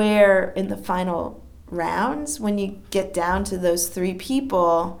that's where, in the final rounds, when you get down to those 3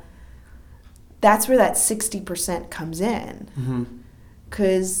 people, that's where that 60% comes in.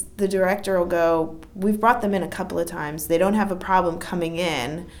 Because the director will go, we've brought them in a couple of times. They don't have a problem coming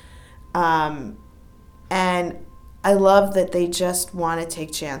in. And I love that they just want to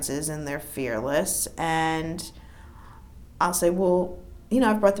take chances and they're fearless. And I'll say, well, you know,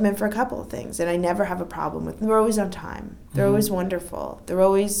 I've brought them in for a couple of things, and I never have a problem with them. They're always on time. They're always wonderful. They're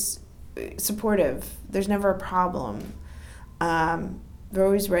always supportive. There's never a problem. They're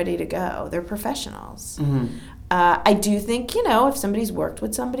always ready to go. They're professionals. I do think, you know, if somebody's worked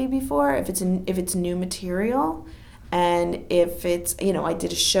with somebody before, if it's new material, and if it's, you know, I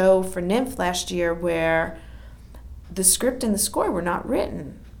did a show for NYMF last year where the script and the score were not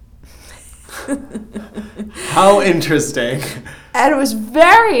written. How interesting. And it was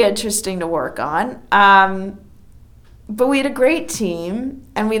very interesting to work on. But we had a great team,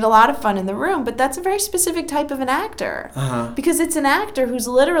 and we had a lot of fun in the room, but that's a very specific type of an actor. Because it's an actor who's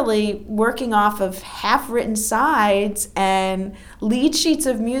literally working off of half-written sides and lead sheets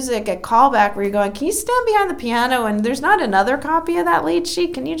of music at callback where you're going, can you stand behind the piano and there's not another copy of that lead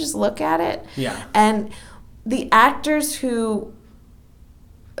sheet? Can you just look at it? Yeah. And the actors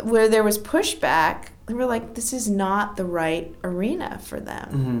where there was pushback, they were like, this is not the right arena for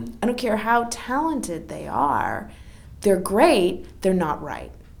them. I don't care how talented they are. They're great, they're not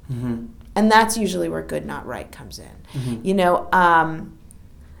right. And that's usually where good, not right comes in. You know, and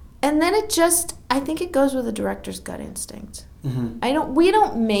then I think it goes with the director's gut instinct. We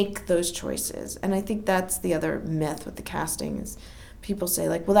don't make those choices. And I think that's the other myth with the casting is people say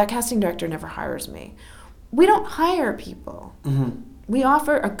like, well, that casting director never hires me. We don't hire people.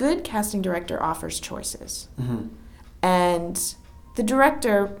 A good casting director offers choices. And the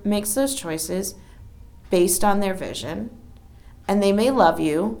director makes those choices based on their vision, and they may love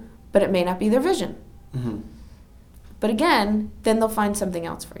you, but it may not be their vision. But again, then they'll find something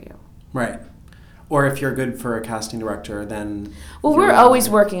else for you. Right. Or if you're good for a casting director, then... Well, we're always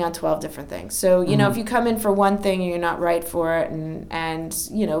working on 12 different things. So, you know, if you come in for one thing and you're not right for it, and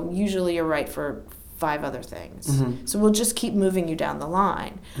you know, usually you're right for 5 other things. So we'll just keep moving you down the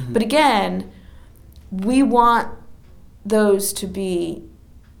line. But again, we want those to be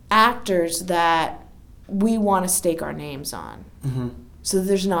actors that we want to stake our names on. So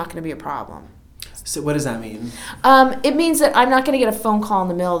there's not going to be a problem. So what does that mean? It means that I'm not going to get a phone call in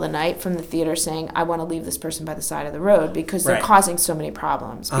the middle of the night from the theater saying, I want to leave this person by the side of the road because they're causing so many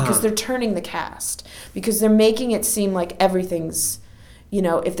problems, because they're turning the cast, because they're making it seem like everything's, you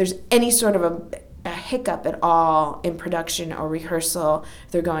know, if there's any sort of a hiccup at all in production or rehearsal,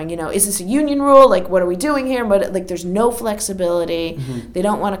 they're going, you know, is this a union rule? Like, what are we doing here? But like, there's no flexibility. They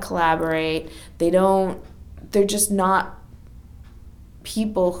don't want to collaborate. They're just not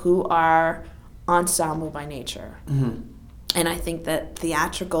people who are ensemble by nature. And I think that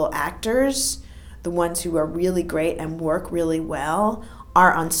theatrical actors, the ones who are really great and work really well,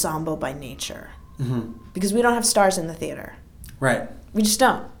 are ensemble by nature. Mm-hmm. Because we don't have stars in the theater. Right. We just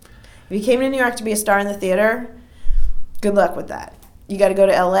don't. If you came to New York to be a star in the theater, good luck with that. You got to go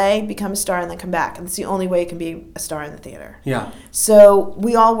to LA, become a star, and then come back. And it's the only way you can be a star in the theater. Yeah. So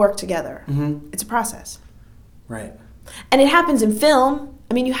we all work together. Mm-hmm. It's a process. Right. And it happens in film.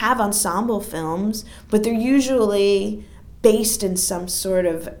 I mean, you have ensemble films, but they're usually based in some sort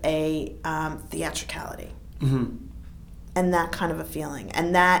of a theatricality. Mm-hmm. And that kind of a feeling.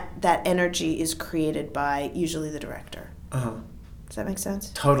 And that energy is created by usually the director. Uh-huh. Does that make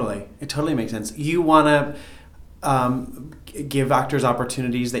sense? Totally. It totally makes sense. You want to give actors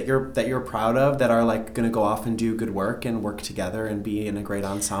opportunities that you're proud of, that are like going to go off and do good work and work together and be in a great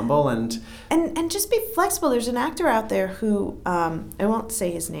ensemble and just be flexible. There's an actor out there who I won't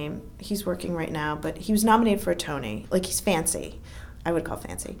say his name. He's working right now, but he was nominated for a Tony. Like, he's fancy. I would call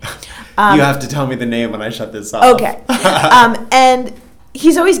fancy. You have to tell me the name when I shut this off. Okay. And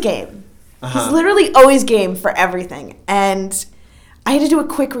he's always game. Uh-huh. He's literally always game for everything. And I had to do a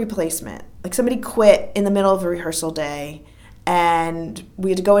quick replacement. Like, somebody quit in the middle of a rehearsal day, and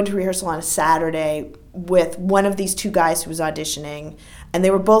we had to go into rehearsal on a Saturday with one of these two guys who was auditioning, and they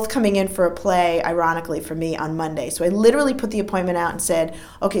were both coming in for a play, ironically, for me on Monday. So I literally put the appointment out and said,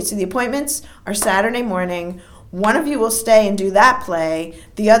 okay, so the appointments are Saturday morning. One of you will stay and do that play.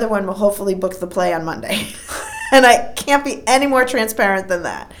 The other one will hopefully book the play on Monday. And I can't be any more transparent than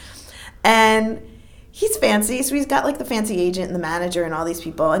that. And he's fancy, so he's got like the fancy agent and the manager and all these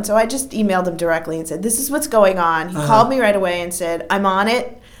people. And so I just emailed him directly and said, this is what's going on. He called me right away and said, I'm on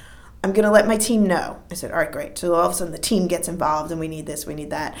it. I'm going to let my team know. I said, all right, great. So all of a sudden the team gets involved, and we need this, we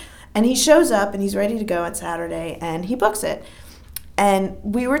need that. And he shows up, and he's ready to go on Saturday, and he books it. And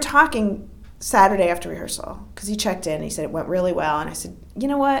we were talking Saturday after rehearsal, because he checked in and he said it went really well. And I said, you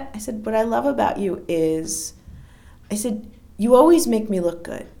know what? I said, what I love about you is, I said, you always make me look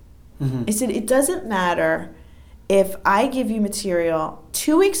good. Mm-hmm. I said, it doesn't matter if I give you material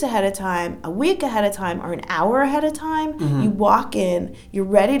 2 weeks ahead of time, a week ahead of time, or an hour ahead of time. Mm-hmm. You walk in, you're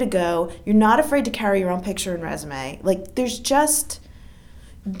ready to go. You're not afraid to carry your own picture and resume. Like, there's just,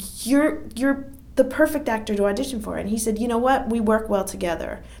 you're the perfect actor to audition for. And he said, you know what? We work well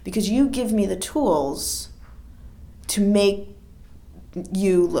together because you give me the tools to make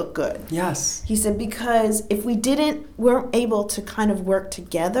you look good. Yes. He said, because if we weren't able to kind of work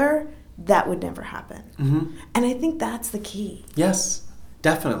together, that would never happen. Mm-hmm. And I think that's the key. Yes,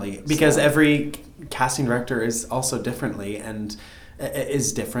 definitely. Because every casting director is also different, and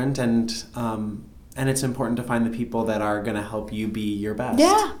it's important to find the people that are going to help you be your best.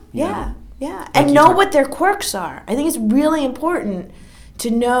 Yeah. And know what their quirks are. I think it's really important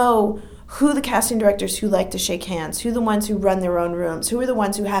to know who the casting directors who like to shake hands, who are the ones who run their own rooms, who are the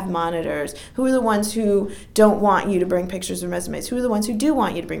ones who have monitors, who are the ones who don't want you to bring pictures and resumes, who are the ones who do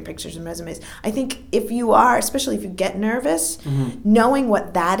want you to bring pictures and resumes. I think if you are, especially if you get nervous, mm-hmm. knowing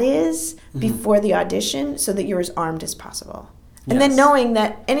what that is mm-hmm. before the audition so that you're as armed as possible. And then knowing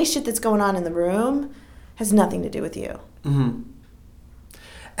that any shit that's going on in the room has nothing to do with you. Mm-hmm.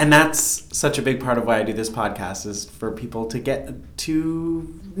 And that's such a big part of why I do this podcast, is for people to get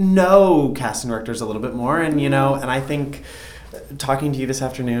to know casting directors a little bit more. And, and I think talking to you this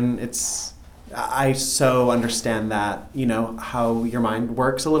afternoon, I so understand that, how your mind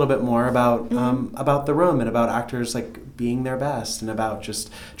works a little bit more about the room and about actors like being their best and about just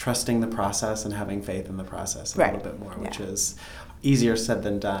trusting the process and having faith in the process a little bit more, which is easier said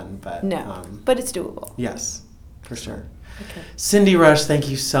than done. But but it's doable. Yes, for sure. Okay. Cindi Rush, thank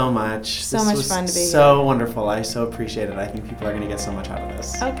you so much. So much fun to be here. So wonderful. I so appreciate it. I think people are going to get so much out of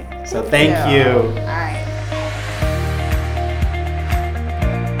this. Okay. So thank you. All right.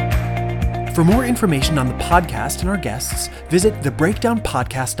 For more information on the podcast and our guests, visit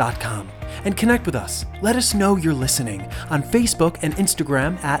thebreakdownpodcast.com and connect with us. Let us know you're listening on Facebook and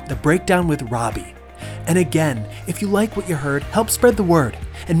Instagram at The Breakdown with Robbie. And again, if you like what you heard, help spread the word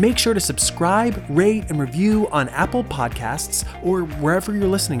and make sure to subscribe, rate, and review on Apple Podcasts or wherever you're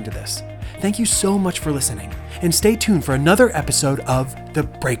listening to this. Thank you so much for listening, and stay tuned for another episode of The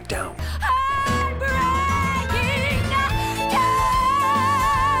Breakdown.